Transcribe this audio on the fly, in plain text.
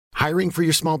Hiring for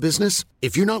your small business?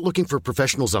 If you're not looking for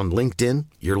professionals on LinkedIn,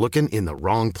 you're looking in the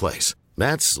wrong place.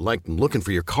 That's like looking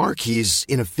for your car keys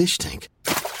in a fish tank.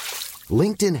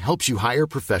 LinkedIn helps you hire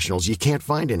professionals you can't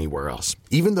find anywhere else,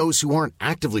 even those who aren't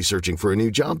actively searching for a new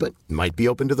job but might be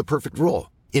open to the perfect role.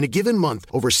 In a given month,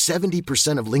 over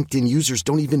 70% of LinkedIn users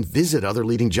don't even visit other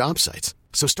leading job sites.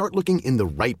 So start looking in the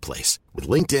right place. With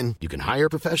LinkedIn, you can hire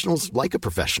professionals like a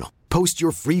professional. Post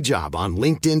your free job on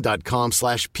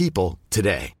linkedin.com/people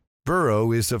today.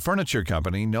 Burrow is a furniture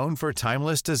company known for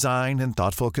timeless design and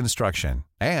thoughtful construction,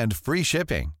 and free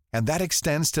shipping, and that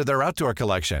extends to their outdoor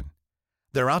collection.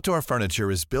 Their outdoor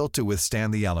furniture is built to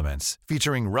withstand the elements,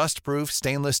 featuring rust-proof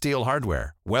stainless steel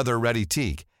hardware, weather-ready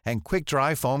teak, and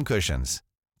quick-dry foam cushions.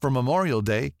 For Memorial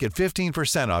Day, get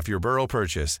 15% off your Burrow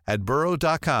purchase at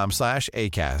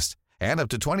burrow.com/acast, and up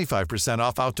to 25%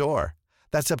 off outdoor.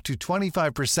 That's up to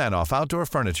 25% off outdoor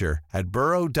furniture at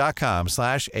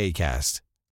burrow.com/acast.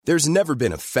 There's never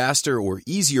been a faster or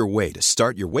easier way to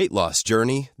start your weight loss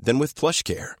journey than with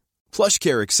PlushCare.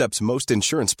 PlushCare accepts most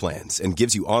insurance plans and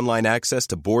gives you online access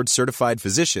to board-certified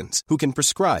physicians who can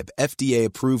prescribe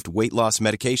FDA-approved weight loss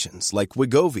medications like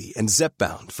Wegovy and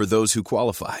Zepbound for those who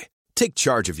qualify. Take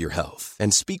charge of your health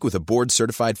and speak with a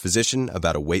board-certified physician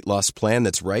about a weight loss plan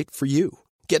that's right for you.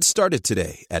 Get started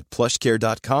today at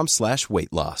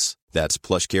plushcare.com/weight-loss. That's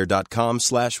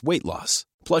plushcare.com/weight-loss.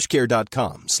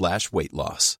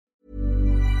 plushcare.com/weight-loss.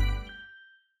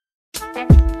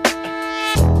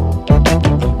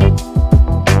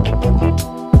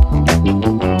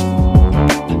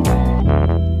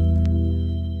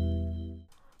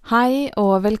 Hei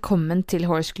og velkommen til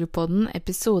Horse Club-podden,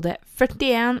 episode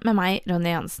 41 med meg, Ronny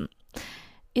Hansen.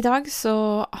 I dag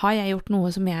så har jeg gjort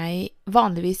noe som jeg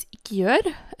vanligvis ikke gjør,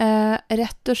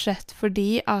 rett og slett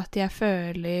fordi at jeg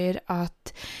føler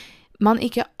at man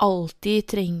ikke alltid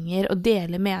trenger å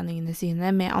dele meningene sine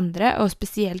med andre, og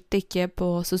spesielt ikke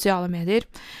på sosiale medier.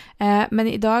 Men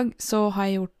i dag så har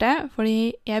jeg gjort det,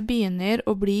 fordi jeg begynner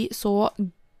å bli så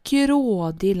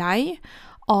grådig lei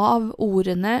av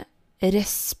ordene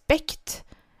respekt,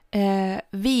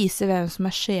 vise hvem som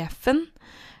sjefen,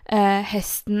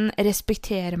 hesten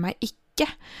respekterer meg ikke.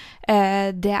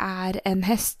 Det en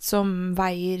hest som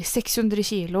veier 600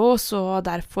 kilo, så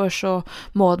derfor så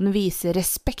må den vise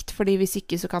respekt, fordi hvis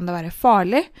ikke så kan det være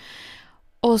farlig.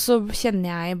 Og så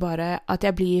kjenner jeg bare at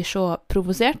jeg blir så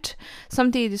provosert,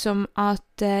 samtidig som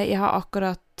at jeg har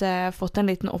akkurat fått en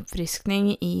liten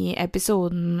oppfriskning i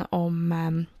episoden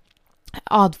om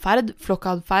adferd,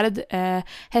 flokkadferd,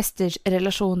 hesters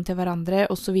relasjon til hverandre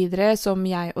og så videre, som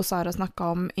jeg og Sara snakket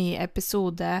om i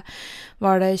episode,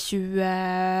 var det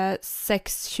 26,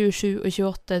 27 og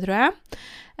 28, tror jeg,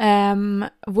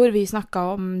 hvor vi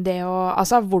snakket om det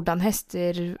altså hvordan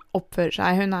hester oppfører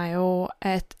seg. Hun jo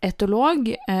et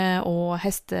etolog og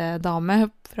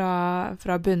hestedame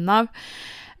fra bunnen av.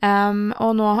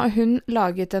 Og nå har hun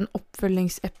laget en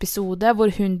oppfølgingsepisode hvor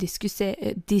hun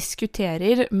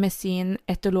diskuterer med sin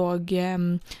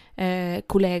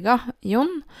etolog-kollega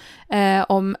Jon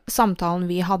om samtalen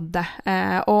vi hadde,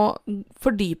 og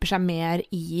fordyper seg mer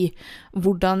i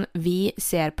hvordan vi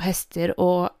ser på hester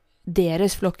og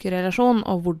deres flokkrelasjon,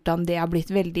 og hvordan det har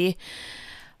blitt veldig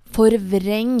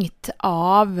forvrengt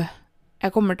av,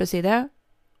 jeg kommer til å si det,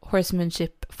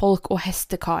 horsemanship, folk og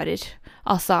hestekarer.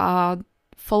 Altså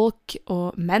folk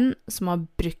og menn som har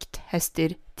brukt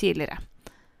hester tidligere.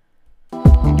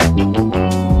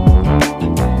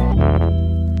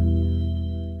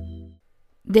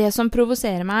 Det som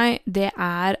provoserer meg, det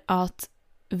at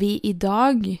vi i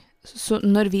dag, så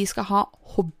når vi skal ha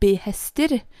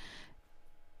hobbyhester,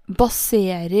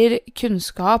 baserer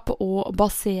kunnskap og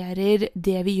baserer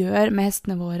det vi gjør med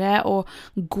hestene våre og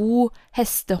god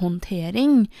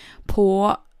hestehåndtering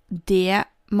på det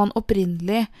man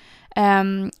opprinnelig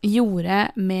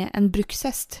gjorde med en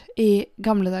brukshest i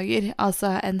gamle dager.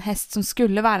 Altså en hest som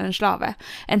skulle være en slave.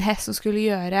 En hest som skulle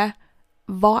gjøre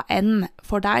hva enn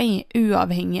for deg,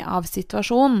 uavhengig av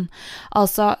situasjonen.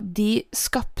 Altså, de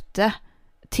skapte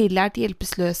tillært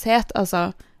hjelpeløshet,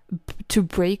 altså to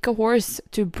break a horse,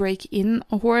 to break in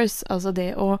a horse, altså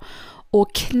det å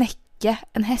knekke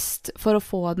en hest for å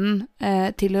få den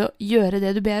til å gjøre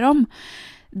det du ber om.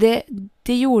 Det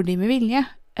gjorde de med vilje.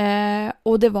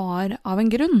 Og det var av en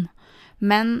grunn.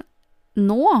 Men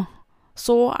nå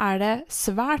så det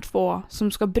svært få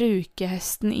som skal bruke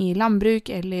hesten i landbruk,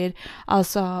 eller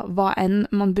altså hva enn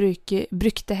man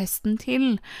brukte hesten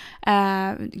til,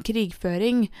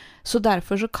 krigføring. Så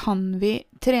derfor så kan vi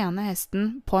trene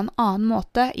hesten på en annen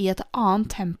måte, i et annet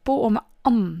tempo og med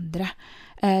andre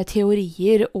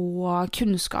teorier og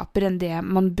kunnskaper enn det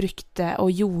man brukte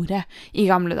og gjorde i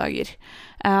gamle dager.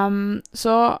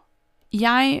 Så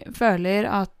jeg føler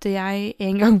at jeg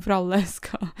en gang for alle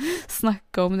skal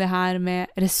snakke om det her med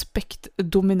respekt,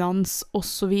 dominans og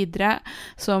så videre,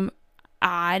 som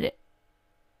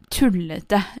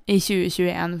tullete i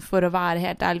 2021, for å være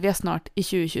helt ærlig. Vi snart i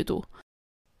 2022.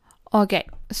 Ok,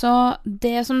 så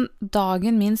det som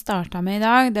dagen min startet med i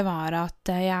dag, det var at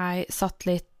jeg satt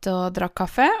litt og drakk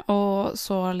kaffe, og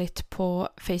så litt på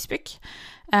Facebook.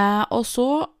 Og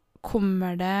så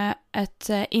kommer det et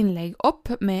innlegg opp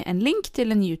med en link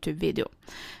til en YouTube-video,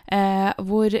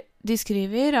 hvor de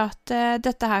skriver at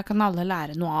dette her kan alle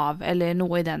lære noe av, eller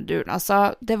noe i den duren.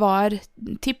 Altså, det var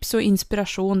tips og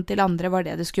inspirasjon til andre var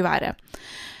det skulle være.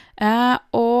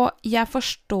 Og jeg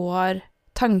forstår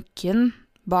tanken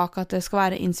bak at det skal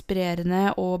være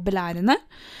inspirerende og belærende,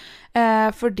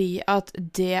 fordi at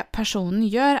det personen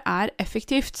gjør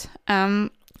effektivt.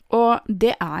 Og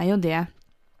det jo det.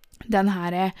 Den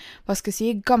her, hva skal jeg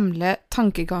si, gamle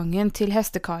tankegangen til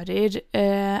hestekarer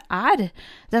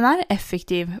den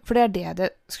effektiv, for det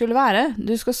det skulle være.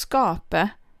 Du skal skape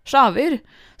slaver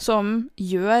som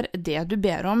gjør det du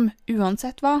ber om,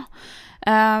 uansett hva.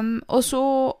 Og så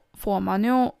får man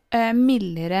jo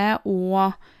mildere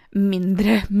og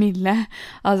mindre milde,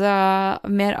 altså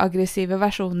mer aggressive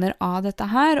versjoner av dette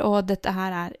her, og dette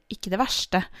her ikke det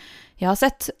verste jeg har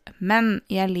sett, men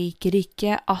jeg liker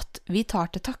ikke at vi tar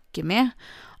til takke med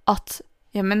at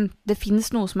ja, men det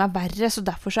finnes noe som verre, så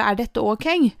derfor så dette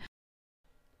ok.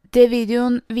 Det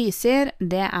videoen viser,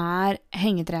 det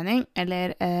hengetrening,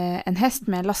 eller en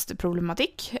hest med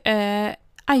lasteproblematikk.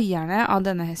 Eierne av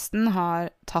denne hesten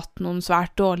har tatt noen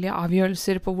svært dårlige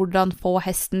avgjørelser på hvordan få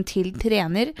hesten til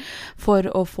trener for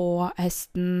å få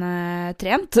hesten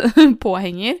trent på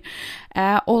henger.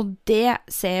 Og det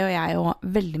ser jo jeg jo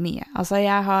veldig mye. Altså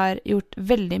jeg har gjort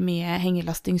veldig mye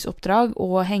hengelastingsoppdrag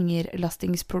og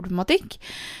hengerlastingsproblematikk.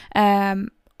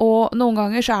 Og noen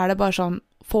ganger så det bare sånn,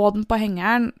 få den på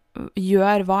hengeren,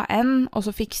 gjør hva enn, og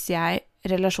så fikser jeg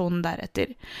relasjonen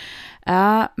deretter.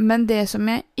 Men det som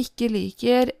jeg ikke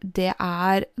liker, det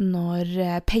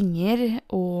når penger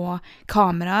og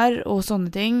kameraer og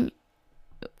sånne ting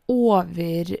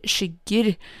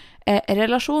overskygger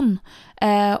relasjon,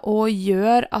 og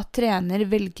gjør at trener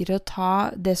velger å ta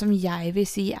det som jeg vil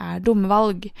si dumme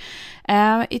valg.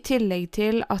 I tillegg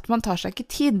til at man tar seg ikke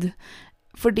tid,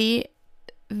 fordi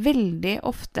veldig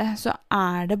ofte så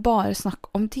det bare snakk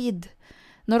om tid.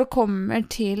 Når det kommer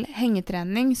til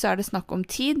hengetrening, så det snakk om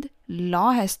tid.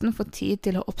 La hesten få tid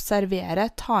til å observere,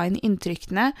 ta inn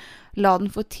inntrykkene, la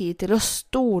den få tid til å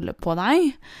stole på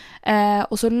deg,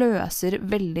 og så løser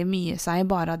veldig mye seg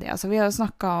bare av det. Altså, vi har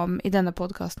snakket om i denne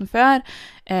podcasten før,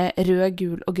 rød,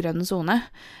 gul og grønn zone,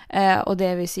 og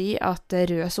det vil si at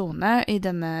rød zone i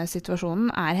denne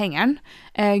situasjonen hengeren,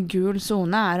 gul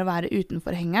zone å være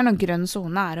utenfor hengeren, og grønn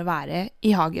zone å være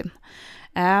i hagen.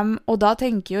 Og da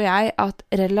tenker jo jeg at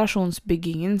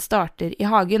relasjonsbyggingen starter i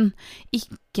hagen,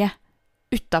 ikke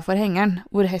utenfor hengeren,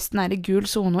 hvor hesten i gul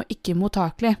zone og ikke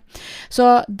mottakelig.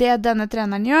 Så det denne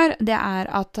treneren gjør, det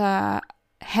at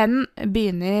hen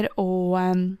begynner å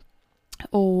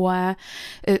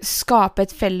skape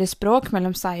et felles språk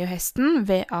mellom seg og hesten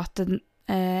ved at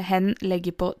hen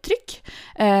legger på trykk,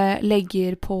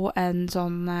 legger på en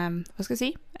sånn, hva skal jeg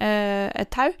si,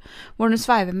 et tau, hvor den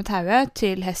sveiver med tauet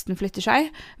til hesten flytter seg.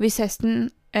 Hvis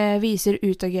hesten viser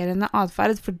utagerende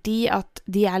adferd fordi at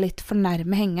de litt for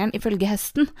nærme hengeren ifølge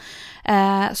hesten,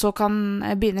 så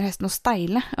begynner hesten å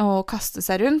steile og kaste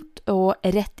seg rundt og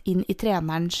rett inn i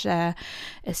trenerens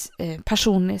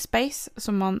personlige space,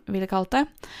 som man ville kalt det.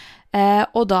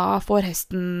 Og da får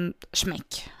hesten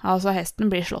smekk, altså hesten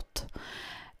blir slått.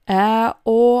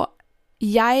 Og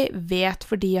jeg vet,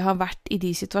 fordi jeg har vært i de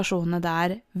situasjonene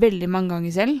der veldig mange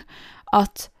ganger selv,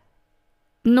 at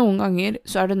noen ganger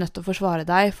så du nødt til å forsvare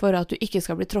deg for at du ikke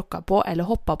skal bli tråkket på eller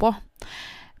hoppet på.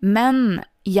 Men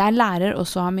jeg lærer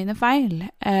også av mine feil,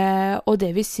 og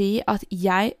det vil si at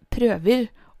jeg prøver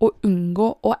å unngå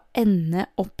å ende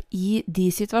opp i de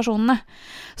situasjonene.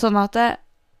 Sånn at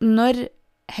når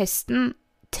hesten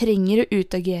trenger å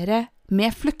utagere med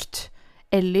flukt,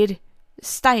 eller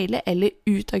steile eller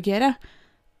utagere,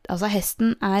 altså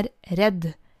hesten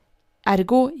redd.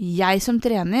 Ergo, jeg som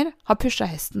trener har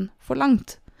pushet hesten for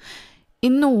langt.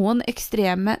 I noen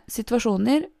ekstreme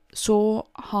situasjoner så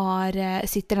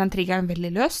sitter den triggeren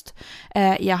veldig løst.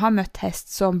 Jeg har møtt hest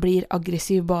som blir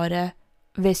aggressiv bare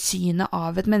ved synet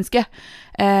av et menneske,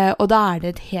 og da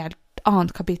det et helt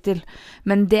annet kapittel.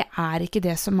 Men det ikke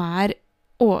det som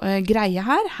greie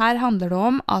her. Her handler det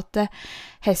om at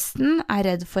hesten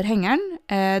redd for hengeren.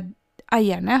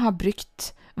 Eierne har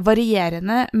brukt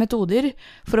varierende metoder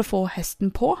for å få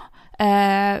hesten på,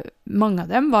 Mange av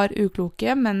dem var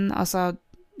ukloke, men altså,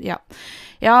 ja.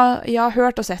 Jeg har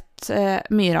hørt og sett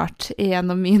mye rart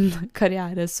gjennom min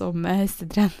karriere som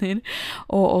hestetrener,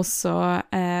 og også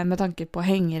med tanke på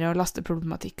hengere og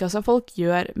lasteproblematikk. Altså, folk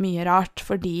gjør mye rart,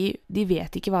 fordi de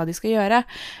vet ikke hva de skal gjøre,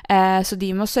 så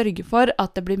de må sørge for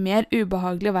at det blir mer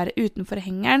ubehagelig å være utenfor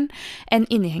hengeren enn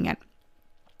inni hengeren.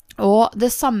 Og det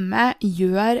samme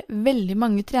gjør veldig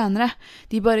mange trenere.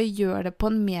 De bare gjør det på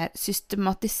en mer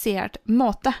systematisert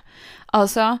måte.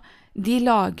 Altså, de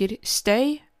lager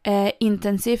støy,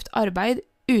 intensivt arbeid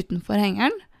utenfor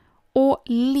hengeren, og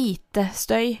lite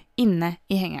støy inne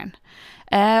i hengeren.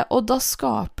 Og da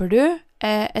skaper du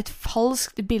et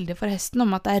falskt bilde for hesten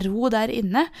om at det ro der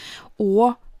inne,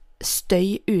 og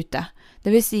støy ute.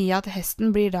 Det vil si at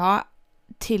hesten blir da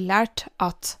tillært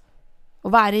at å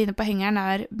være inne på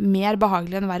hengeren mer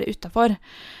behagelig enn å være utenfor.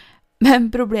 Men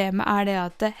problemet det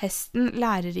at hesten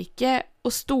lærer ikke å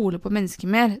stole på mennesker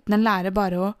mer. Den lærer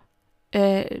bare å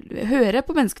høre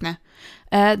på menneskene.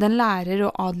 Den lærer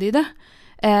å adlyde.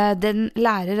 Den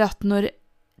lærer at når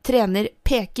trener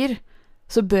peker,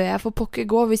 så bør jeg få pokker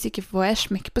gå, hvis ikke får jeg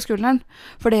smekk på skulderen.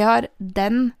 For det har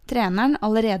den treneren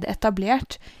allerede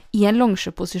etablert i en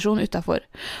longeposisjon utenfor.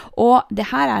 Og det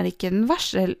her ikke den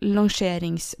verste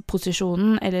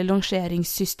longeringsposisjonen eller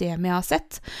longeringssystemet jeg har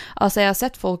sett. Altså, jeg har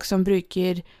sett folk som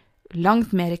bruker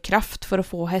langt mer kraft for å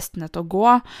få hestene til å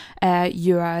gå,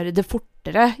 gjør det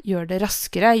fortere, gjør det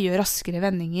raskere, gjør raskere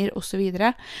vendinger, og så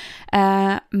videre.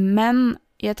 Men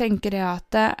jeg tenker det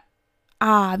at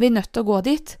vi nødt til å gå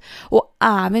dit, og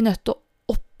vi nødt til å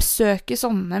oppsøke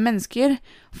sånne mennesker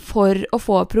for å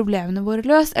få problemene våre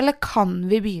løst, eller kan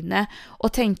vi begynne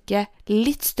å tenke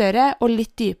litt større og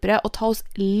litt dypere og ta oss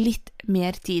litt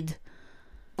mer tid?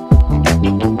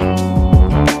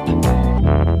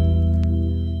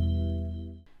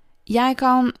 Jeg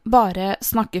kan bare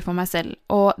snakke for meg selv,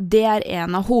 og det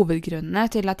en av hovedgrunnene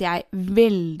til at jeg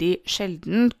veldig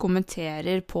sjelden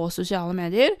kommenterer på sosiale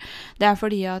medier. Det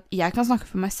fordi at jeg kan snakke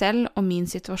for meg selv om min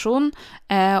situasjon,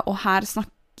 og her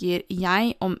snakker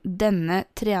jeg om denne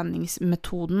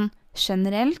treningsmetoden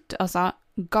generelt, altså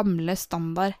gamle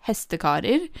standard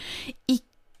hestekarer,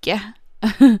 ikke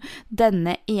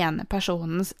denne ene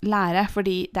personens lære,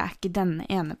 fordi det ikke denne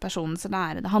ene personens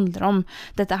lære det handler om.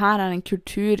 Dette her en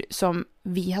kultur som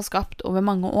vi har skapt over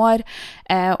mange år,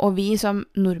 og vi som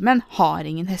nordmenn har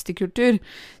ingen hestekultur,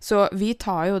 så vi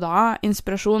tar jo da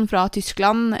inspirasjon fra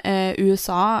Tyskland,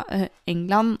 USA,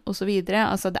 England og så videre.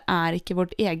 Altså, det ikke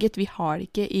vårt eget, vi har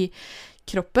det ikke i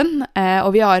kroppen,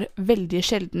 og vi har veldig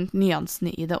sjelden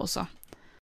nyansene i det også.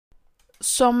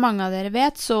 Som mange av dere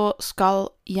vet, så skal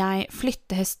jeg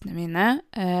flytte hestene mine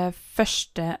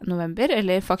 1. november,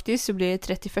 eller faktisk så blir det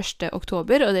 31.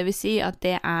 oktober, og det vil si at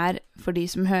det for de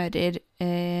som hører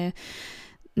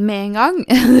med en gang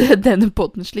denne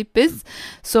podden slippes,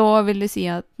 så vil det si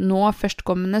at nå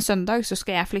førstkommende søndag så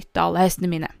skal jeg flytte alle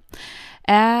hestene mine.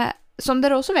 Som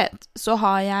dere også vet, så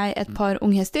har jeg et par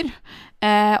unghester,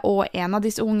 og en av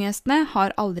disse unghestene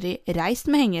har aldri reist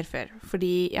med henger før,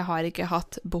 fordi jeg har ikke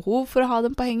hatt behov for å ha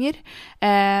dem på henger.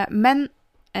 Men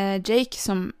Jake,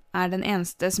 som den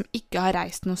eneste som ikke har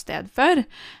reist noe sted før,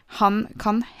 han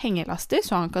kan hengelaste,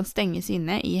 så han kan stenges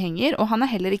inne i henger, og han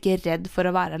heller ikke redd for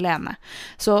å være alene.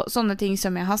 Så sånne ting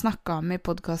som jeg har snakket om i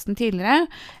podcasten tidligere,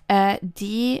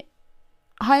 de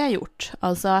har jeg gjort.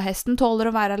 Altså, hesten tåler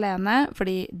å være alene,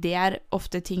 fordi det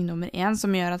ofte ting nummer 1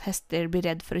 som gjør at hester blir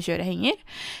redd for å kjøre henger.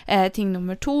 Ting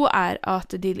nummer 2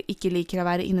 at de ikke liker å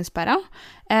være innesperret.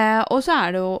 Og så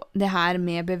det jo det her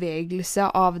med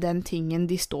bevegelse av den tingen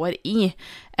de står i.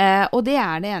 Og det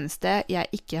det eneste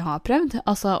jeg ikke har prøvd,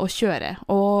 altså å kjøre.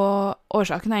 Og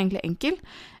årsaken egentlig enkel.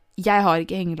 Jeg har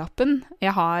ikke hengelappen.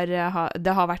 Det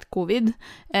har vært covid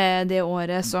det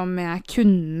året som jeg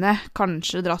kunne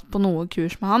kanskje dratt på noe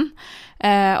kurs med han.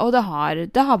 Og det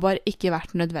har bare ikke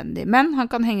vært nødvendig. Men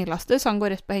han kan hengelaste, så han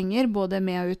går rett på henger, både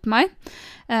med og uten meg.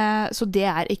 Så det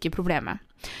ikke problemet.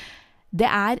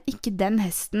 Det ikke den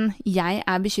hesten jeg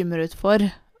bekymret for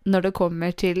når det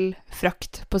kommer til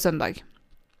frakt på søndag.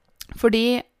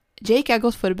 Fordi Jake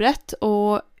godt forberedt,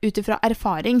 og utifra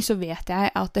erfaring så vet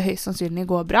jeg at det høyst sannsynlig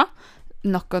går bra.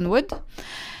 Knock on wood.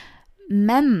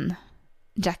 Men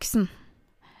Jackson,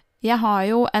 jeg har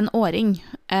jo en åring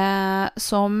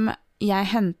som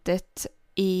jeg hentet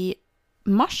i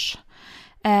mars,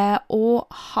 og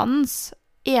hans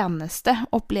eneste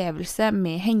opplevelse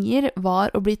med henger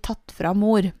var å bli tatt fra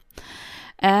mor.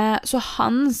 Så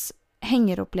hans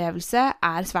hengeropplevelse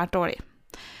svært dårlig.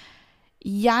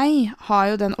 Jeg har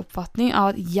jo den oppfatning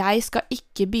av at jeg skal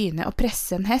ikke begynne å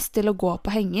presse en hest til å gå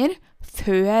på henger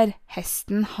før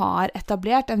hesten har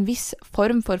etablert en viss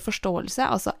form for forståelse,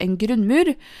 altså en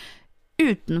grunnmur,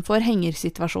 utenfor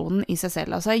hengersituasjonen i seg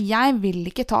selv. Altså, jeg vil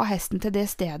ikke ta hesten til det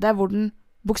stedet hvor den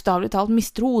bokstavelig talt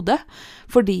mister hodet,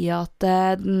 fordi at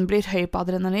den blir høy på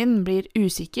adrenalin, den blir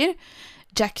usikker.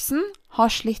 Jackson har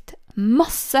slitt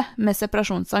masse med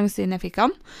separasjonsangst siden jeg fikk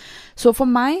han. Så for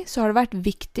meg så har det vært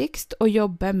viktigst å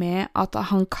jobbe med at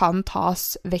han kan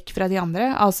tas vekk fra de andre.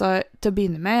 Altså, til å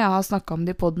begynne med, jeg har snakket om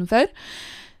det i podden før,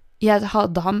 jeg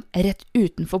hadde han rett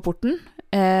utenfor porten.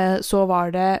 Så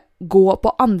var det gå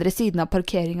på andre siden av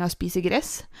parkeringen og spise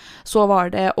gress. Så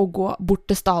var det å gå bort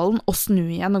til stallen og snu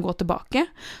igjen og gå tilbake.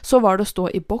 Så var det å stå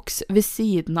i boks ved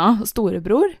siden av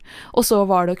storebror. Og så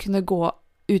var det å kunne gå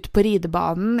ut på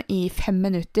ridebanen i 5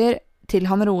 minutter til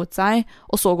han roet seg,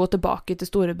 og så gå tilbake til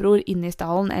storebror inn i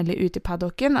stallen eller ut i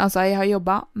paddocken. Altså, jeg har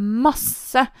jobbet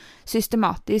masse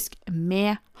systematisk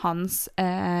med hans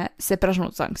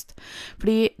separasjonsangst.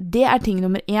 Fordi det er ting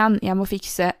nummer 1 jeg må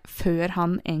fikse før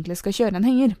han egentlig skal kjøre en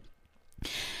henger.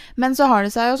 Men så har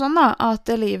det seg jo sånn da,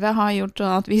 at livet har gjort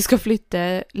sånn at vi skal flytte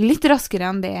litt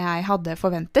raskere enn det jeg hadde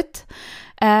forventet.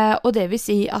 Og det vil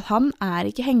si at han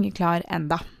er ikke hengeklar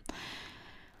enda.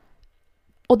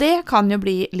 Og det kan jo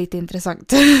bli litt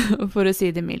interessant, for å si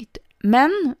det mildt.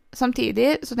 Men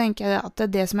samtidig så tenker jeg at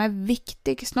det som er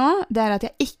viktigst nå, det er at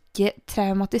jeg ikke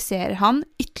traumatiserer han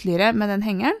ytterligere med den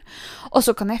hengeren, og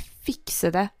så kan jeg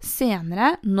fikse det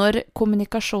senere når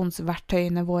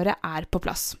kommunikasjonsverktøyene våre er på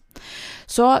plass.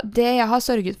 Så det jeg har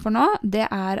sørget for nå, det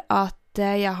er at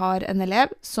jeg har en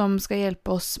elev som skal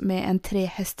hjelpe oss med en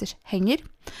 3-hesters henger.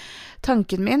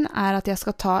 Tanken min er at jeg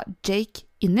skal ta Jake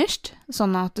innerst,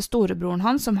 sånn at storebroren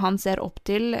hans, som han ser opp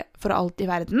til for alt i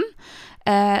verden,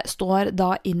 står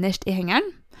da innerst i hengeren.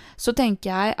 Så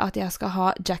tenker jeg at jeg skal ha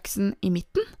Jackson i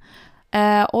midten,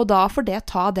 og da får det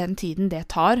ta den tiden det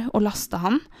tar å laste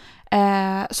han,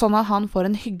 sånn at han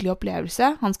får en hyggelig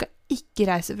opplevelse. Han skal ikke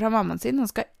reise fra mammaen sin, han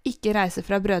skal ikke reise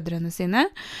fra brødrene sine,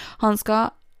 han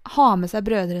skal ha med seg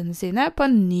brødrene sine på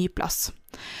en ny plass.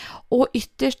 Og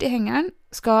ytterst i hengeren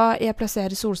skal jeg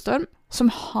plassere Solstorm, som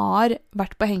har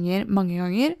vært på henger mange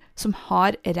ganger, som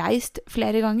har reist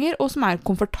flere ganger, og som er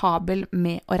komfortabel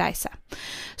med å reise.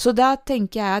 Så da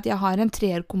tenker jeg at jeg har en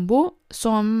 3-kombo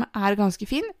som er ganske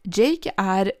fin. Jake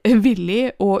er villig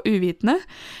og uvitende.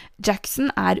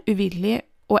 Jackson er uvillig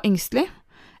og engstelig.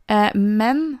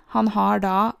 Men han har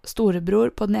da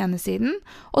storebror på den ene siden,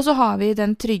 og så har vi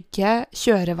den trygge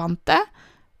kjørevante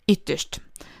ytterst.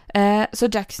 Så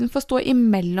Jackson får stå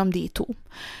imellom de to.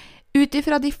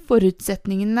 Utifra de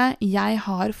forutsetningene jeg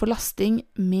har for lasting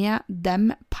med dem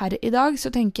per i dag, så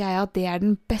tenker jeg at det er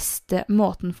den beste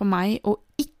måten for meg å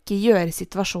ikke gjøre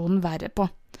situasjonen verre på.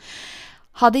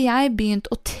 Hadde jeg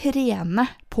begynt å trene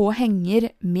på henger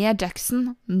med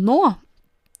Jackson nå,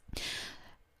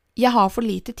 jeg har for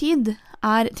lite tid,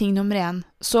 er ting nummer 1.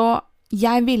 Så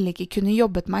jeg ville ikke kunne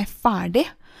jobbet meg ferdig.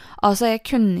 Altså, jeg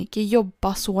kunne ikke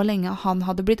jobba så lenge han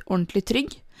hadde blitt ordentlig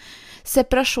trygg.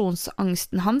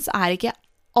 Separasjonsangsten hans er ikke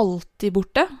alltid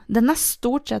borte. Den er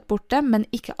stort sett borte, men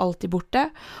ikke alltid borte.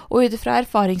 Og utifra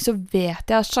erfaring så vet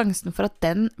jeg at sjansen for at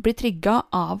den blir trigget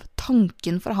av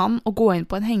tanken for han å gå inn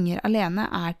på en henger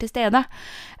alene er til stede.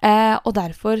 Og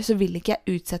derfor så vil ikke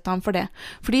jeg utsette ham for det.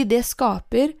 Fordi det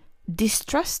skaper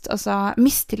distrust, altså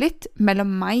mistillit mellom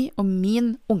meg og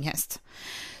min unghest.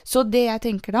 Så det jeg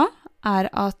tenker da, er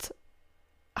at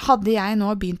hadde jeg nå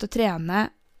begynt å trene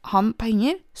han på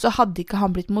henger, så hadde ikke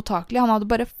han blitt mottakelig. Han hadde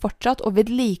bare fortsatt å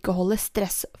vedlikeholde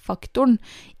stressfaktoren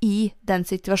i den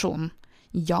situasjonen.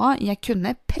 Ja, jeg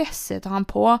kunne presset han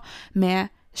på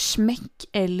med smekk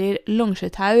eller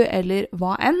longsjetau eller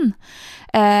hva enn,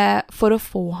 for å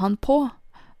få han på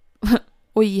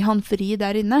og gi han fri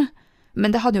der inne.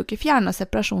 Men det hadde jo ikke fjernet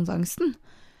separasjonsangsten.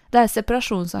 Det er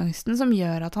separasjonsangsten som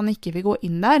gjør at han ikke vil gå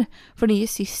inn der, fordi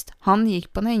sist han gikk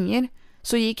på en henger,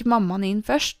 så gikk mammaen inn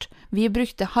først. Vi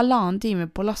brukte 1,5 time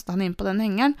på å laste han inn på den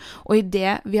hengeren, og i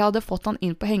det vi hadde fått han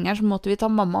inn på hengeren, så måtte vi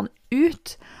ta mammaen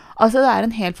ut. Altså, det er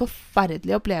en helt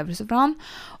forferdelig opplevelse for han,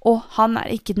 og han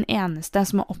er ikke den eneste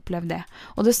som har opplevd det.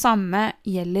 Og det samme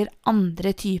gjelder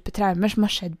andre typer traumer som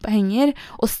har skjedd på henger,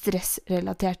 og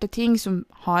stressrelaterte ting som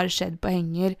har skjedd på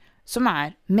henger, som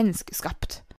er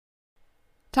menneskeskapt.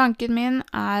 Tanken min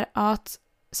er at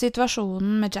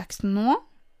situasjonen med Jackson nå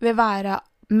vil være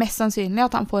mest sannsynlig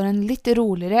at han får en litt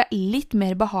roligere, litt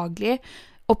mer behagelig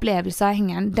opplevelse av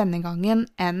hengeren denne gangen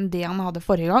enn det han hadde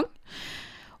forrige gang.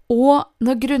 Og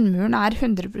når grunnmuren er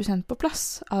 100% på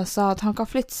plass, altså at han kan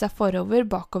flytte seg forover,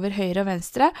 bakover, høyre og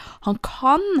venstre, han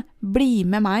kan bli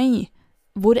med meg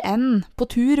hvor enn, på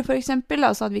tur for eksempel,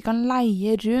 altså at vi kan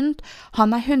leie rundt.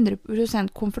 Han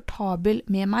 100% komfortabel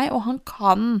med meg, og han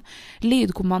kan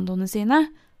lydkommandoene sine.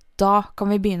 Da kan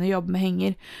vi begynne å jobbe med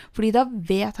henger, fordi da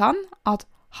vet han at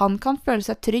han kan føle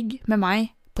seg trygg med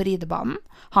meg på ridebanen.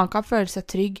 Han kan føle seg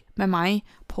trygg med meg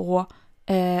på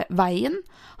veien.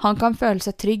 Han kan føle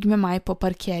seg trygg med meg på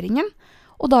parkeringen,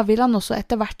 og da vil han også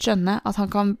etter hvert skjønne at han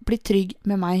kan bli trygg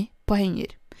med meg på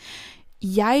henger.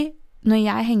 Når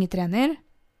jeg hengetrener,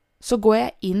 så går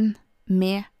jeg inn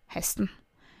med hesten.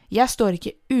 Jeg står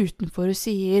ikke utenfor og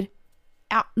sier,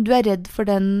 ja, du redd for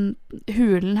den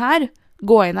hulen her,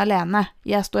 gå inn alene.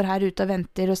 Jeg står her ute og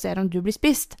venter og ser om du blir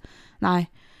spist. Nei,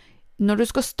 når du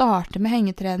skal starte med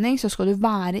hengetrening, så skal du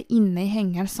være inne i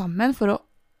hengeren sammen for å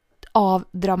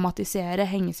avdramatisere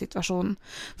hengesituasjonen.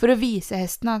 For å vise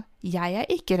hesten at jeg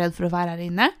ikke redd for å være her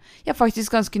inne. Jeg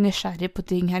faktisk ganske nysgjerrig på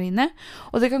ting her inne.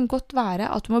 Og det kan godt være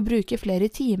at du må bruke flere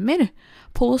timer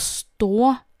på å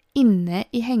stå inne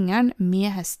i hengeren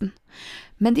med hesten.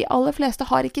 Men de aller fleste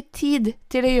har ikke tid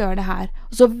til å gjøre det her.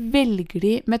 Og så velger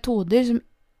de metoder som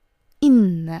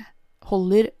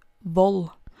inneholder vold.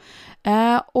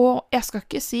 Og jeg skal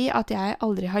ikke si at jeg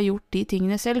aldri har gjort de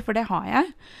tingene selv, for det har jeg.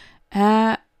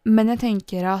 Men jeg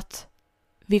tenker at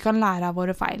vi kan lære av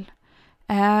våre feil.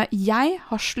 Jeg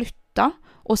har sluttet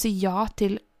å si ja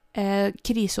til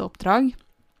kriseoppdrag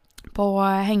på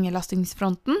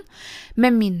hengelastingsfronten,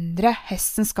 med mindre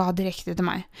hesten skal direkte til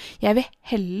meg. Jeg vil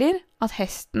heller at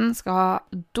hesten skal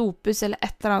dopes eller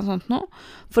et eller annet sånt noe,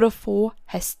 for å få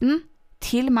hesten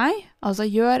til meg, altså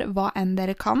gjør hva enn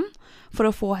dere kan for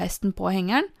å få hesten på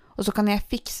hengeren, og så kan jeg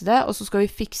fikse det, og så skal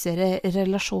vi fikse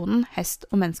relasjonen hest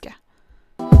og menneske.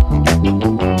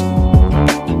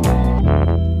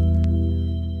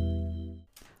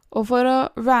 Og for å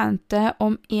rante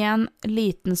om en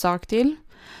liten sak til,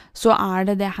 så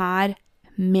det her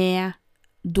med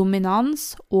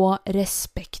dominans og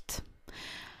respekt.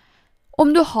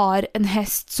 Om du har en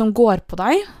hest som går på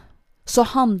deg, så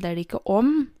handler det ikke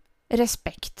om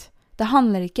respekt. Det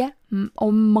handler ikke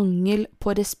om mangel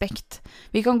på respekt.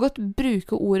 Vi kan godt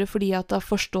bruke ordet fordi at da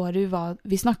forstår vi hva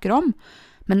vi snakker om,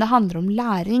 men det handler om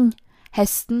læring.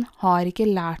 Hesten har ikke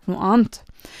lært noe annet.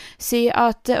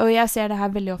 Og jeg ser det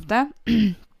her veldig ofte,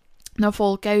 når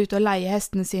folk ute og leier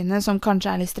hestene sine som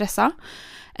kanskje litt stresset,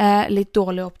 litt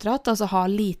dårlig oppdratt, altså har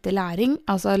lite læring,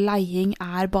 altså leiing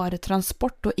bare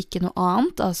transport og ikke noe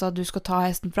annet, altså du skal ta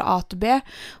hesten fra A til B,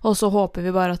 og så håper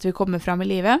vi bare at vi kommer frem i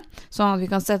livet, sånn at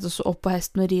vi kan sette oss opp på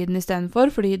hesten og ride den i stedet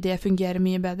for, fordi det fungerer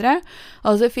mye bedre.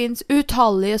 Altså det finnes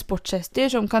utallige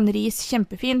sportshester som kan ris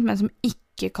kjempefint, men som ikke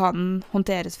kan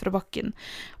håndteres fra bakken.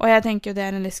 Og jeg tenker jo det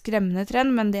en litt skremmende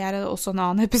trend, men det også en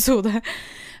annen episode.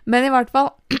 Men i hvert fall,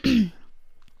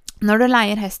 når du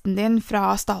leier hesten din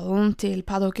fra stallen til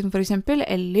paddocken for eksempel,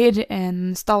 eller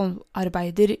en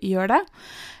stallarbeider gjør det,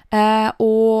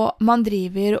 og man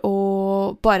driver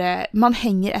og man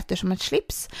henger etter som et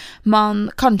slips, man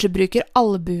kanskje bruker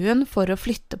albuen for å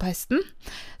flytte på hesten,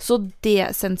 så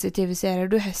desensitiviserer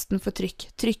du hesten for trykk.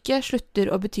 Trykket slutter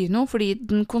å bety noe, fordi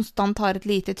den konstant har et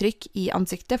lite trykk i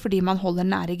ansiktet, fordi man holder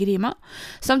nære grima,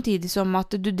 samtidig som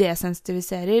at du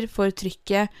desensitiviserer for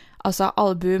trykket, altså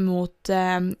albue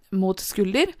mot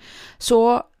skulder,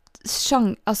 så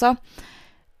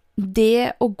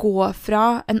det å gå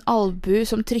fra en albu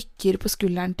som trykker på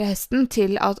skulderen til hesten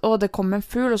til at det kommer en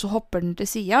fugl, og så hopper den til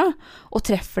siden og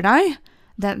treffer deg,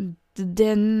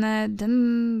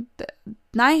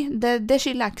 det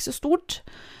skillet ikke så stort.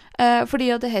 Fordi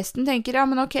at hesten tenker, ja,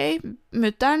 men ok,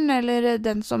 mutteren eller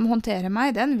den som håndterer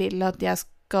meg, den vil at jeg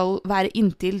skal være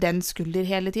inntil den skulder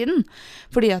hele tiden.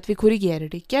 Fordi at vi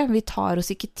korrigerer det ikke. Vi tar oss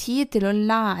ikke tid til å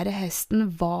lære hesten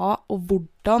hva og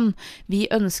hvordan vi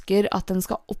ønsker at den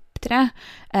skal opptre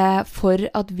for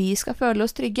at vi skal føle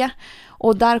oss trygge.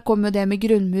 Og der kommer det med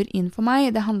grunnmur inn for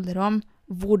meg. Det handler om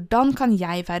hvordan kan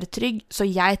jeg være trygg, så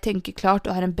jeg tenker klart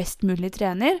og er en best mulig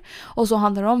trener. Og så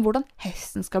handler det om hvordan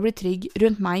hesten skal bli trygg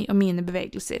rundt meg og mine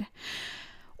bevegelser.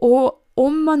 Og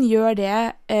om man gjør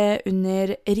det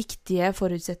under riktige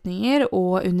forutsetninger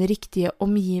og under riktige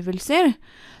omgivelser,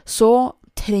 så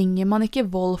trenger man ikke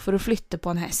vold for å flytte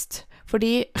på en hest.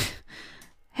 Fordi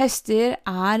hester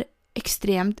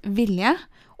ekstremt villige,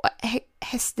 og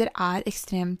hester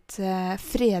ekstremt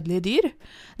fredelige dyr.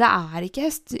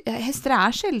 Hester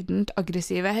sjeldent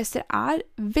aggressive, hester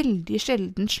veldig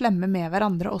sjeldent slemme med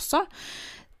hverandre også.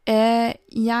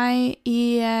 I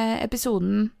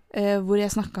episoden hvor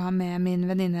jeg snakket med min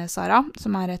venninne Sara,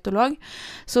 som etolog,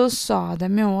 så sa de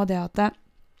jo det at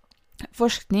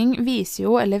forskning viser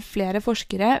jo, eller flere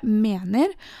forskere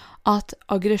mener at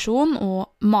aggresjon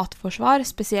og matforsvar,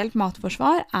 spesielt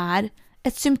matforsvar,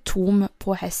 et symptom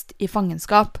på hest i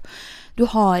fangenskap. Du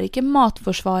har ikke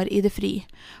matforsvar i det fri,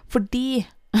 fordi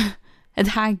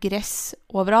det gress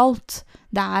overalt,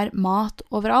 det mat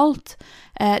overalt.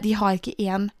 De har ikke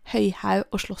en høyhaug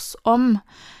å slåss om.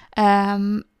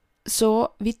 Så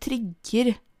vi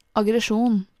trigger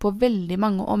aggresjon på veldig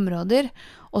mange områder,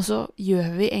 og så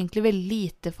gjør vi egentlig veldig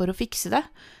lite for å fikse det.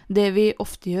 Det vi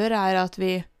ofte gjør at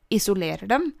vi isolerer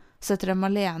dem, setter dem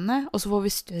alene, og så får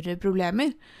vi større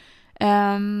problemer.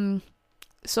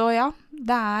 Så ja,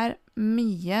 det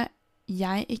mye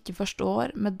jeg ikke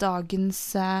forstår med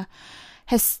dagens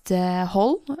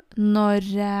hestehold, når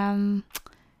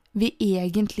vi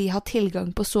egentlig har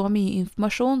tilgang på så mye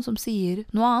informasjon som sier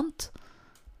noe annet.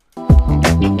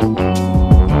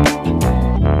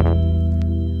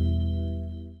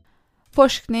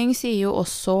 Forskning sier jo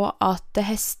også at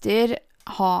hester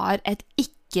har et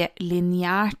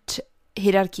ikke-lineært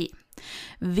hierarki.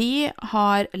 Vi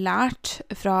har lært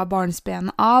fra barnsben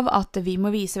av at vi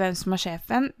må vise hvem som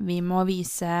sjefen,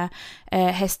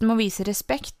 hesten må vise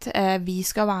respekt, vi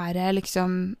skal være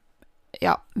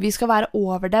vi skal være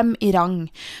over dem i rang,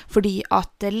 fordi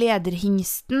at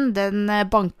lederhingsten, den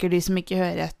banker de som ikke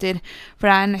hører etter,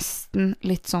 for det nesten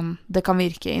litt sånn det kan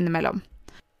virke innimellom.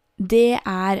 Det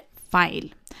feil.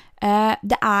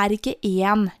 Det ikke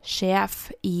én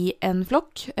sjef i en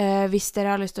flokk. Hvis dere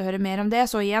har lyst til å høre mer om det,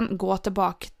 så igjen, gå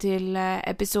tilbake til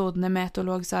episodene med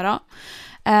etolog Sara.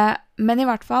 Men i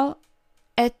hvert fall,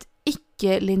 et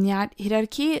ikke-lineært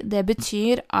hierarki, det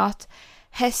betyr at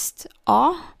hest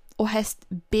A og hest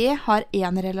B har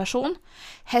en relasjon,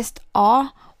 hest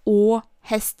A og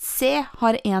hest C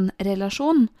har en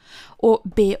relasjon, og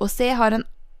B og C har en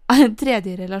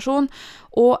tredje relasjon,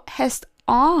 og hest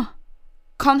A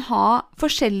kan ha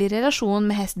forskjellig relasjon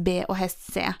med hest B og hest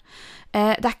C.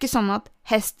 Det ikke sånn at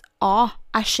hest A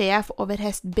sjef over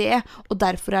hest B, og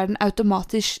derfor den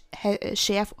automatisk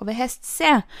sjef over hest C.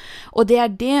 Og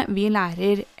det det vi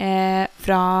lærer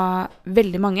fra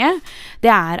veldig mange.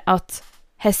 Det at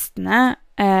hestene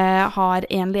har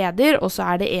en leder, og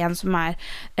så det en som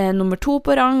nummer 2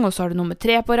 på rang, og så det nummer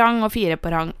 3 på rang, og 4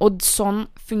 på rang. Og sånn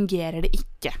fungerer det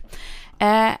ikke.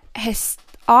 Hest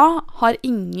A har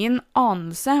ingen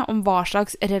anelse om hva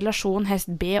slags relasjon hest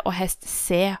B og hest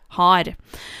C har.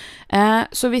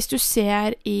 Så hvis du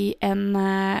ser i en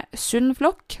sunn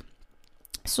flokk,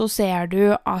 så ser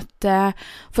du at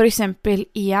for eksempel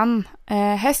en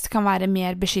hest kan være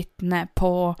mer beskyttende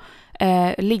på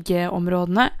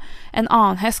liggeområdene. En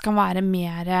annen hest kan være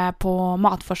mer på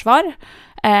matforsvar.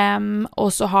 Og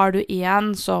så har du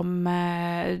en som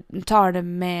tar det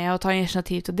med å ta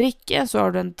initiativ til å drikke, så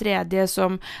har du en tredje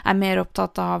som mer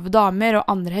opptatt av damer og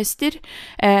andre hester,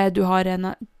 du har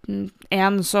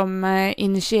en som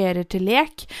initierer til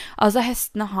lek. Altså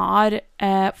hestene har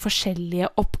forskjellige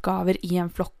oppgaver i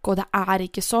en flokk, og det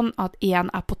ikke sånn at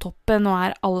en på toppen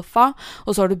og alfa,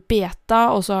 og så har du beta,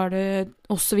 og så har du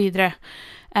og så videre.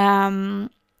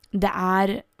 Det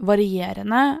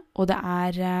varierende, og det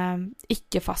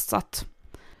ikke fastsatt.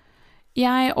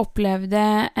 Jeg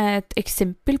opplevde et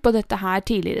eksempel på dette her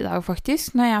tidligere i dag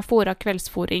faktisk, når jeg fôret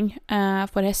kveldsfôring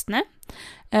for hestene.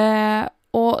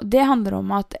 Og det handler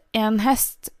om at en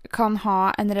hest kan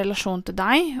ha en relasjon til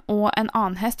deg, og en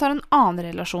annen hest har en annen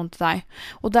relasjon til deg.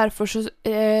 Og derfor så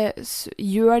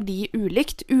gjør de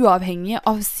ulikt, uavhengig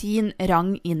av sin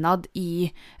rang innad i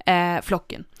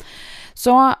flokken.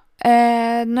 Så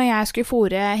når jeg skulle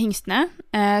fôre hingstene,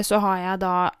 så har jeg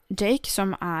da Jake,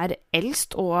 som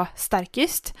eldst og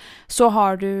sterkest. Så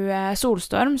har du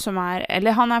Solstorm, som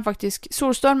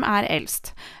Solstorm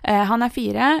eldst. Han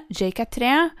 4, Jake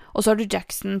 3, og så har du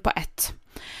Jackson på 1.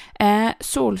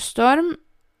 Solstorm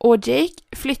og Jake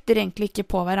flytter egentlig ikke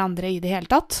på hverandre i det hele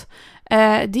tatt.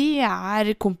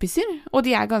 De kompiser, og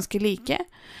de ganske like.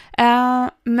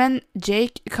 Men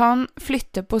Jake kan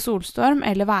flytte på Solstorm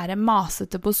eller være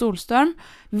masete på Solstorm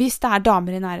hvis det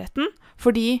damer i nærheten,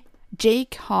 fordi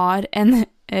Jake har en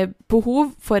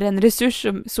behov for en ressurs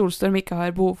som Solstorm ikke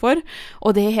har behov for,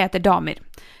 og det heter damer.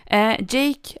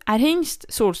 Jake hingst,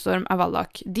 Solstorm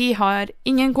Wallach. De har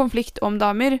ingen konflikt om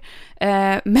damer,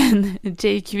 men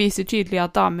Jake viser tydelig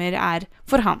at damer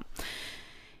for han.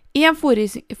 I en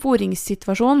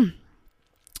fôringssituasjon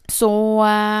så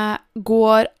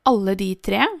går alle de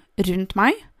 3 rundt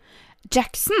meg.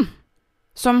 Jackson,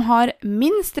 som har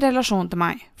minst relasjon til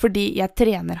meg, fordi jeg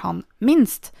trener han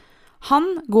minst,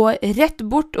 han går rett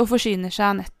bort og forsyner seg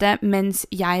av nettet mens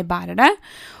jeg bærer det,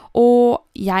 og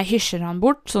jeg hysjer han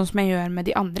bort, sånn som jeg gjør med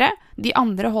de andre. De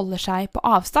andre holder seg på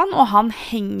avstand, og han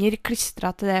henger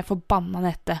klistret til det forbanna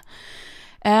nettet.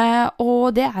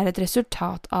 Og det et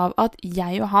resultat av at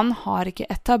jeg og han har ikke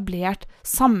etablert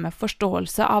samme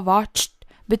forståelse av hva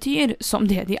betyr som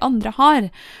det de andre har,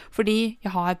 fordi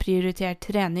jeg har prioritert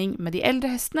trening med de eldre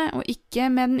hestene og ikke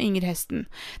med den yngre hesten.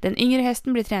 Den yngre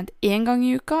hesten blir trent 1 gang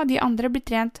i uka, de andre blir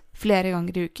trent flere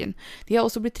ganger i uken. De har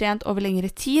også blitt trent over lengre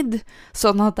tid,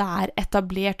 sånn at det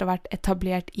etablert og vært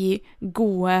etablert i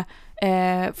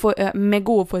med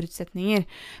gode forutsetninger.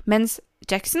 Mens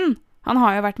Jackson, han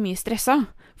har jo vært mye stresset,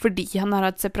 fordi han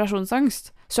har hatt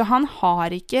separasjonsangst, så han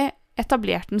har ikke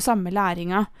etablert den samme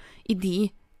læringa i de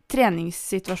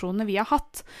treningssituasjonene vi har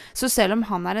hatt. Så selv om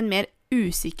han en mer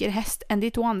usikker hest enn de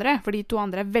 2 andre, for de 2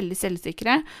 andre veldig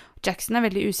selvsikre, Jackson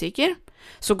veldig usikker,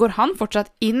 så går han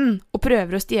fortsatt inn og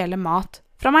prøver å stjele mat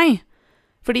fra meg.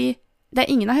 Fordi det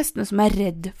ingen av hestene som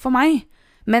redd for meg,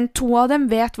 men 2 av dem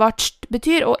vet hva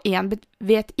betyr, og 1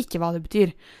 vet ikke hva det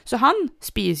betyr. Så han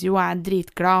spiser jo og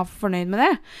dritglad og fornøyd med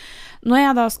det. Når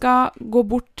jeg da skal gå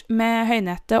bort med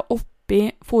høynettet opp i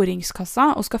foringskassa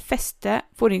og skal feste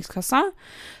foringskassa,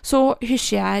 så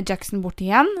hysjer jeg Jackson bort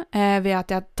igjen ved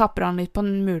at jeg tapper han litt på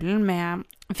mulen med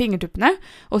fingertuppene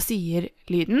og sier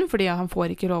lyden, fordi han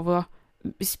får ikke lov å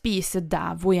spise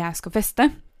der hvor jeg skal feste.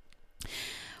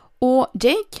 Og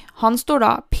Jake, han står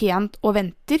da pent og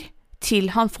venter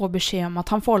til han får beskjed om at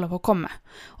han får lov å komme.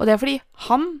 Og det fordi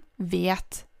han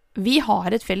vet vi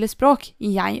har et felles språk.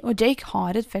 Jeg og Jake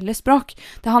har et felles språk.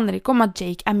 Det handler ikke om at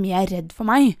Jake mer redd for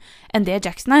meg enn det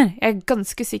Jackson Jeg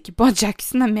ganske sikker på at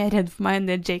Jackson mer redd for meg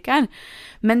enn det Jake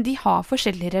Men de har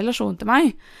forskjellig relasjon til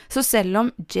meg. Så selv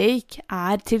om Jake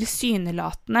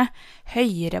tilsynelatende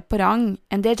høyere på rang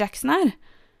enn det Jackson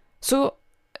så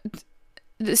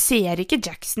ser ikke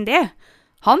Jackson det.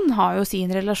 Han har jo sin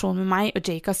relasjon med meg, og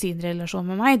Jake har sin relasjon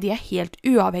med meg. De helt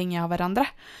uavhengige av hverandre.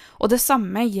 Og det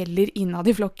samme gjelder innad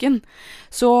i flokken.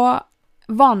 Så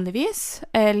vanligvis,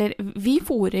 eller vi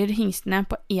fôrer hingstene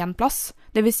på 1 plass.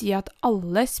 Det vil si at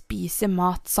alle spiser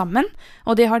mat sammen,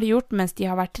 og det har de gjort mens de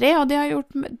har vært 3, og de har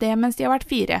gjort det mens de har vært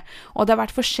 4. Og det har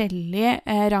vært forskjellige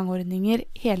rangordninger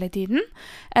hele tiden.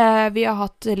 Vi har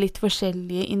hatt litt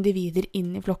forskjellige individer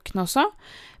inn i flokken også,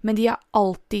 men de har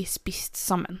alltid spist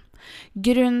sammen.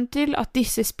 Grunnen til at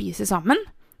disse spiser sammen,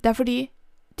 det fordi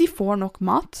de får nok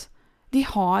mat. De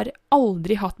har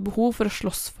aldri hatt behov for å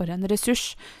slåss for en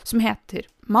ressurs som heter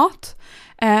mat.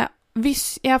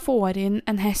 Hvis jeg får inn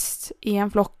en hest i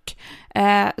en flokk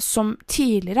som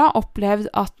tidligere har opplevd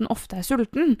at den ofte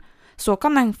sulten, så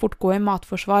kan den fort gå i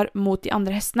matforsvar mot de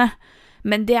andre hestene.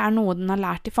 Men det noe den har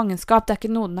lært i fangenskap, det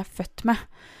ikke noe den født med.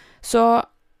 Så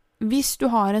hvis du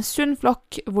har en sunn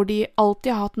flokk hvor de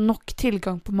alltid har hatt nok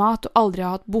tilgang på mat og aldri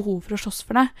har hatt behov for å slåss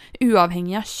for det,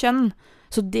 uavhengig av kjønn,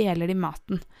 så deler de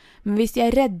maten. Men hvis de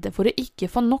redde for å ikke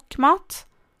få nok mat,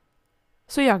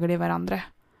 så jager de hverandre.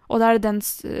 Og det den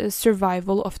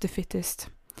survival of the fittest.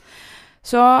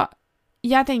 Så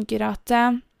jeg tenker at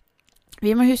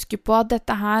vi må huske på at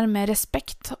dette her med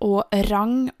respekt og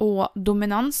rang og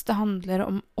dominans, det handler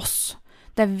om oss.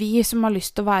 Det vi som har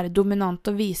lyst til å være dominant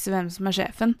og vise hvem som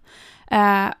sjefen.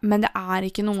 Men det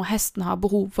ikke noe hestene har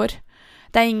behov for.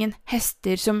 Det ingen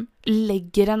hester som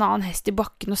legger en annen hest i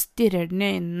bakken og stirrer den i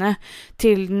øynene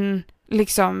til den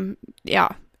liksom,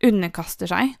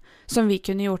 underkaster seg, som vi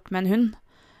kunne gjort med en hund.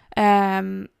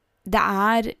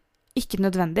 Det ikke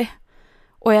nødvendig.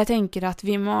 Og jeg tenker at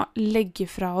vi må legge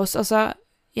fra oss,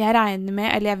 jeg regner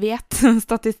med, eller jeg vet,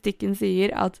 statistikken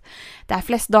sier at det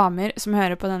flest damer som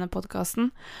hører på denne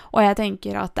podcasten, og jeg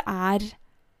tenker at det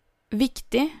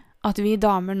viktig at vi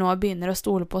damer nå begynner å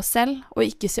stole på oss selv, og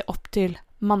ikke se opp til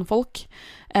mannfolk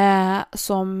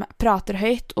som prater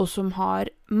høyt, og som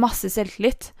har masse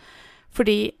selvtillit,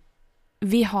 fordi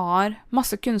vi har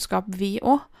masse kunnskap vi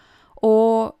også,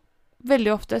 og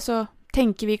veldig ofte så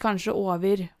tenker vi kanskje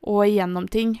over og igjennom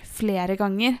ting flere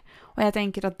ganger, og jeg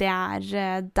tenker at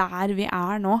det der vi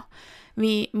nå.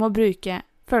 Vi må bruke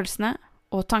følelsene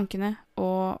og tankene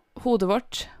og hodet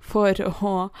vårt for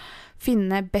å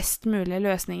finne best mulige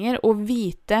løsninger, og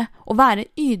vite og være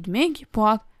ydmyk på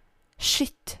at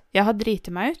shit, jeg har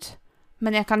dritet meg ut,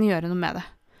 men jeg kan gjøre noe med det.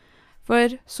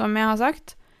 For som jeg har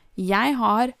sagt, jeg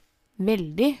har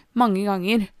veldig mange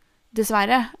ganger,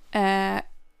 dessverre,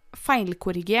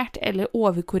 feilkorrigert eller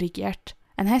overkorrigert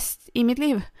en hest i mitt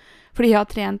liv, fordi jeg har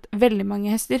trent veldig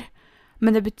mange hester,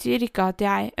 men det betyr ikke at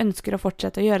jeg ønsker å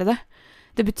fortsette å gjøre det.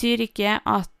 Det betyr ikke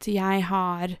at jeg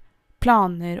har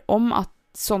planer om at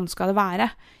sånn skal det være.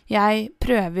 Jeg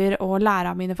prøver å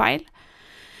lære av mine feil.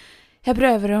 Jeg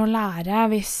prøver å lære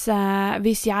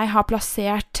hvis jeg har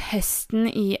plassert hesten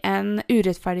i en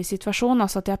urettferdig situasjon,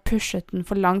 altså at jeg har pushet den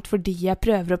for langt fordi jeg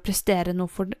prøver å prestere noe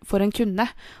for en kunde,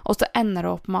 og så ender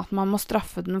det opp med at man må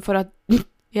straffe den for at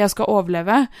jeg skal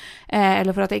overleve,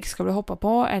 eller for at jeg ikke skal bli hoppet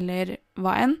på, eller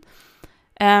hva enn,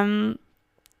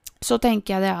 så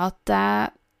tenker jeg det at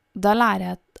da lærer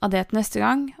jeg av det til neste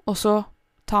gang, og så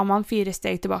tar man 4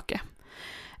 steg tilbake.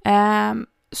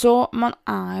 Så man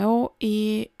jo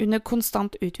under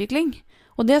konstant utvikling,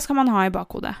 og det skal man ha i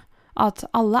bakhodet, at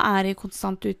alle i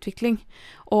konstant utvikling,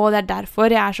 og det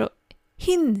derfor jeg så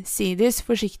hinsides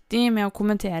forsiktig med å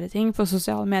kommentere ting på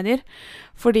sosiale medier,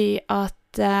 fordi at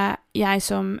jeg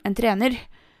som en trener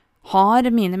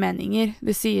har mine meninger,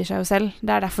 det sier seg jo selv,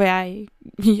 det derfor jeg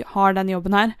har den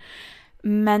jobben her,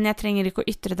 men jeg trenger ikke å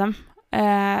ytre dem,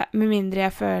 med mindre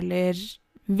jeg føler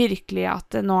virkelig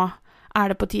at nå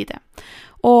det på tide.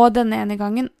 Og denne ene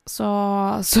gangen så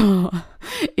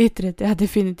ytret jeg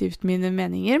definitivt mine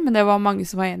meninger, men det var mange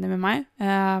som var enige med meg.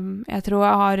 Jeg tror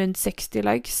jeg har rundt 60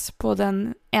 likes på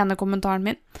den ene kommentaren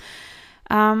min.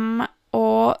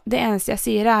 Og det eneste jeg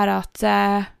sier at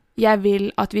jeg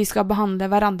vil at vi skal behandle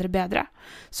hverandre bedre.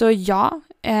 Så ja,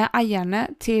 eierne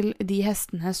til de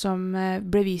hestene som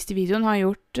ble vist i videoen har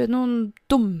gjort noen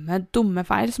dumme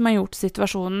feil som har gjort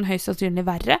situasjonen høyst sannsynlig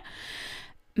verre.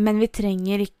 Men vi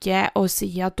trenger ikke å si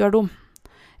at du dum.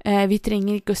 Vi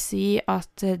trenger ikke å si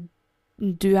at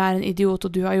du en idiot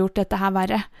og du har gjort dette her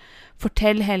verre.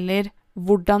 Fortell heller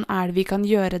hvordan det vi kan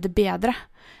gjøre det bedre.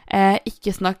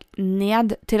 Ikke snakk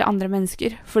ned til andre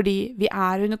mennesker, fordi vi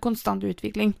under konstant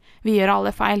utvikling. Vi gjør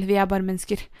alle feil, vi bare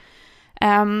mennesker.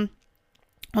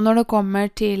 Og når det kommer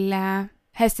til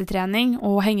hestetrening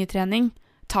og hengetrening,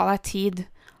 ta deg tid.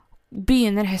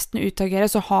 Begynner hesten å utagere,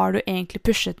 så har du egentlig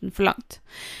pushet den for langt.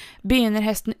 Begynner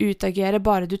hesten å utagere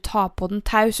bare du tar på den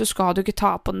tau, så skal du ikke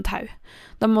ta på den tau.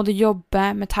 Da må du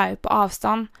jobbe med tau på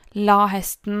avstand, la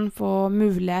hesten få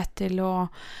mulighet til å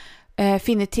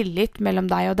finne tillit mellom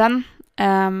deg og den,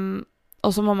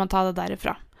 og så må man ta det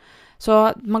derifra.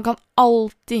 Så man kan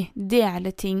alltid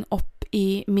dele ting opp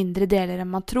i mindre deler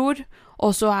enn man tror,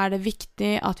 og så det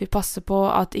viktig at vi passer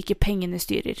på at ikke pengene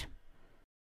styrer.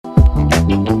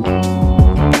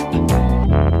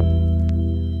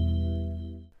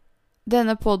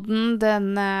 Denne podden,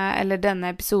 denne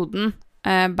episoden,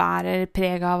 bærer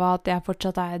preg av at jeg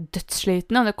fortsatt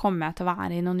dødssliten, og det kommer jeg til å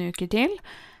være i noen uker til.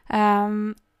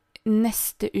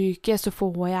 Neste uke så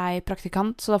får jeg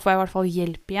praktikant, så da får jeg i hvert fall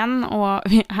hjelp igjen, og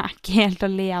vi ikke helt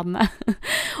alene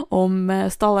om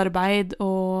stallarbeid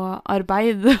og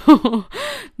arbeid og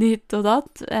ditt og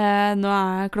datt. Nå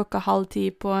klokka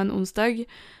 9:30 på en onsdag,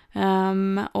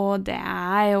 og det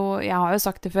jo, jeg har jo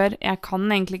sagt det før, jeg kan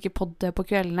egentlig ikke podde på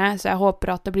kveldene, så jeg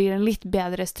håper at det blir en litt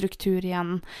bedre struktur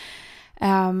igjen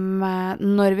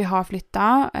når vi har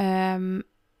flyttet.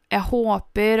 Jeg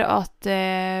håper at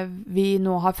vi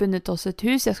nå har funnet oss et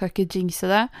hus, jeg skal ikke jinxe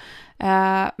det,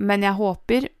 men jeg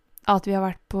håper at vi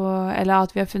har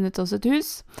funnet oss et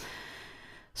hus,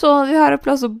 så vi har en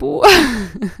plass å bo.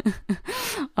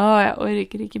 Jeg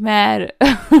orker ikke mer.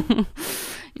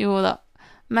 Jo da.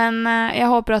 Men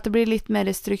jeg håper at det blir litt mer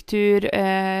struktur,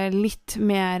 litt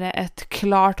mer et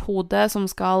klart hode som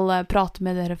skal prate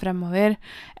med dere fremover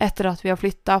etter at vi har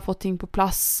flyttet, fått ting på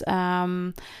plass.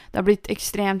 Det har blitt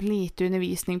ekstremt lite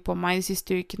undervisning på meg de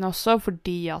siste ukene også,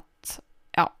 fordi at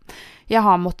jeg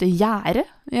har måttet gjerde,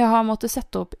 jeg har måttet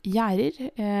sette opp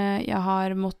gjerder, jeg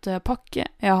har måttet pakke,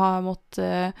 jeg har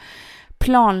måttet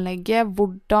planlegge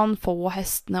hvordan få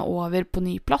hestene over på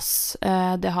ny plass.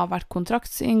 Det har vært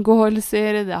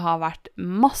kontraktsinngåelser, det har vært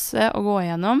masse å gå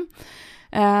igjennom.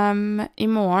 I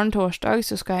morgen, torsdag,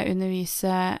 så skal jeg undervise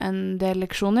en del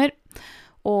leksjoner,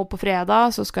 og på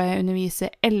fredag så skal jeg undervise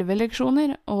 11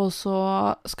 leksjoner, og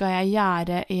så skal jeg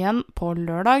gjøre igjen på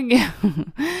lørdag.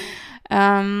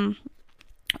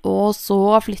 Og så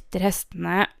flytter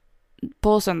hestene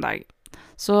på søndag.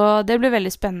 Så det blir veldig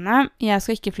spennende. Jeg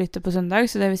skal ikke flytte på søndag,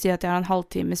 så det vil si at jeg har en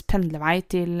halvtimes pendlevei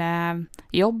til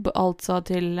jobb, altså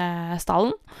til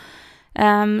stallen.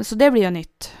 Så det blir jo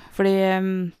nytt, fordi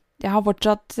jeg har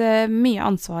fortsatt mye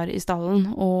ansvar i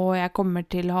stallen, og jeg kommer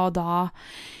til å da,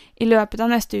 i løpet av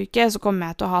neste uke, så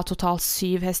kommer jeg til å ha totalt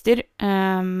 7 hester.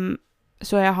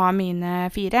 Så jeg har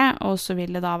mine 4, og så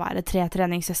vil det da være 3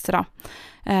 treningshester da.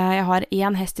 Jeg har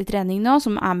 1 hest i trening nå,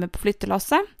 som med på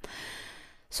flyttelasset.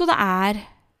 Så det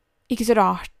ikke så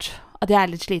rart at jeg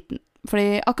litt sliten.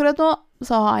 Fordi akkurat nå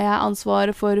så har jeg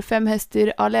ansvaret for 5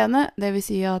 hester alene. Det vil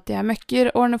si at jeg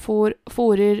møkker, ordner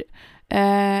fôrer,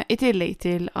 i tillegg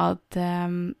til at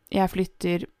jeg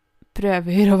flytter,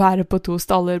 prøver å være på 2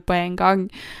 staller på en gang,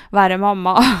 være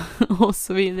mamma, og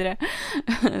så videre.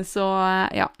 Så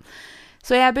ja.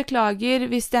 Så jeg beklager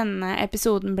hvis denne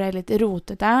episoden ble litt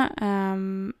rotete,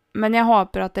 men jeg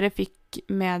håper at dere fikk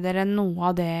med dere noe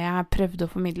av det jeg prøvde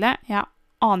å formidle. Jeg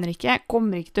aner ikke, jeg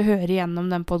kommer ikke til å høre gjennom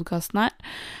den podcasten her,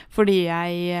 fordi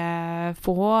jeg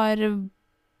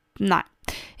Nei,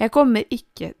 jeg kommer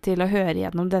ikke til å høre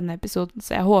gjennom denne episoden,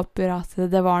 så jeg håper at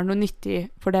det var noe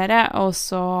nyttig for dere, og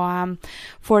så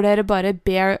får dere bare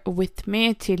bear with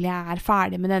me til jeg er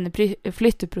ferdig med denne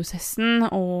flytteprosessen,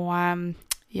 og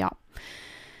ja.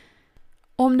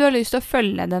 Om du har lyst til å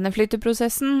følge denne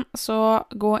flytteprosessen, så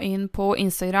gå inn på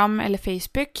Instagram eller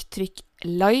Facebook, trykk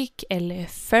like eller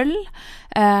følg,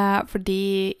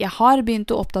 fordi jeg har begynt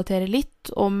å oppdatere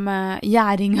litt om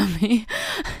gjæringa mi,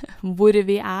 hvor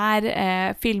vi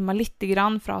filmet litt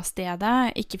grann fra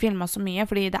stedet, ikke filmet så mye,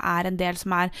 fordi det en del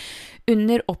som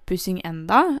under oppussing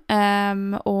enda,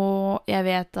 og jeg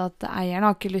vet at eieren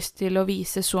har ikke lyst til å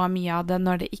vise så mye av det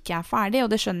når det ikke ferdig,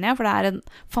 og det skjønner jeg, for det en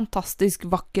fantastisk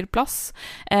vakker plass,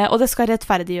 og det skal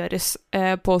rettferdiggjøres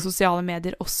på sosiale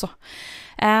medier også.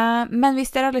 Men hvis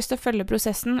dere har lyst til å følge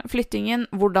prosessen, flyttingen,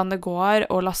 hvordan det går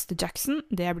å laste Jackson,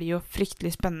 det blir jo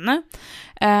fryktelig spennende.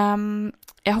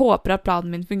 Jeg håper at planen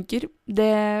min funker.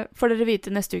 Det får dere vite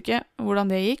neste uke,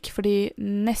 hvordan det gikk, fordi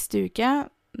neste uke,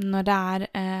 når det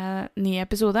ny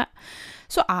episode,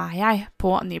 så jeg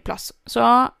på ny plass. Så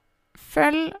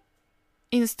følg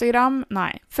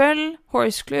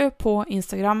Horseclub på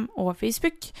Instagram og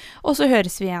Facebook, og så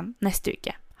høres vi igjen neste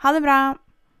uke. Ha det bra!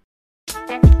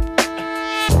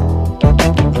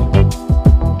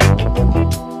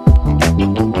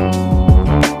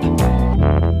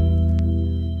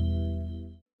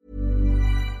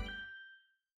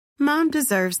 Mom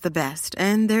deserves the best,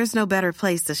 and there's no better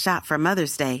place to shop for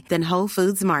Mother's Day than Whole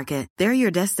Foods Market. They're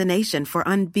your destination for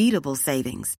unbeatable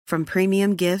savings, from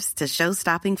premium gifts to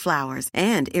show-stopping flowers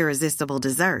and irresistible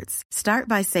desserts. Start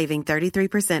by saving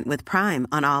 33% with Prime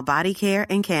on all body care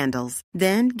and candles.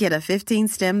 Then get a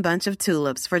 15-stem bunch of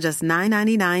tulips for just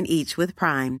 $9.99 each with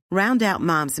Prime. Round out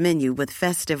Mom's menu with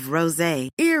festive rosé,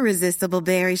 irresistible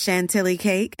berry chantilly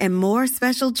cake, and more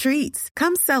special treats.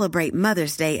 Come celebrate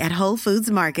Mother's Day at Whole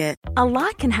Foods Market. A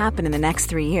lot can happen in the next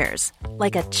 3 years.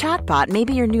 Like a chatbot may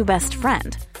be your new best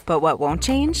friend. But what won't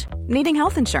change? Needing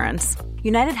health insurance.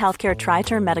 United Healthcare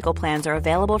Tri-Term Medical Plans are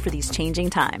available for these changing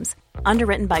times.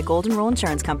 Underwritten by Golden Rule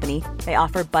Insurance Company, they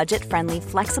offer budget-friendly,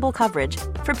 flexible coverage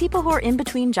for people who are in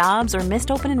between jobs or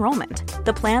missed open enrollment.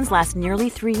 The plans last nearly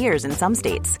 3 years in some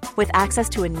states, with access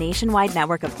to a nationwide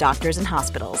network of doctors and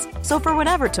hospitals. So for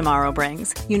whatever tomorrow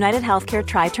brings, United Healthcare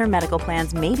Tri-Term Medical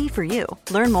Plans may be for you.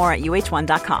 Learn more at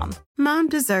uh1.com. Mom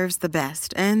deserves the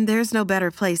best, and there's no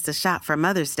better place to shop for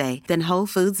Mother's Day than Whole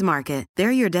Foods Market.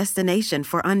 They're your destination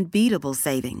for unbeatable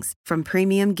savings, from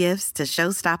premium gifts to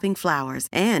show-stopping flowers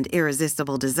and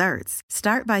irresistible desserts.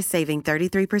 Start by saving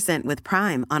 33% with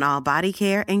Prime on all body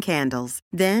care and candles.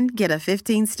 Then get a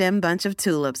 15-stem bunch of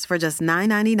tulips for just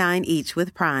 $9.99 each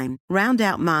with Prime. Round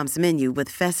out Mom's menu with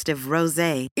festive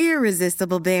rosé,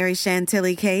 irresistible berry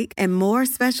chantilly cake, and more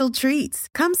special treats.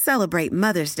 Come celebrate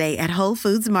Mother's Day at Whole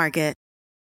Foods Market.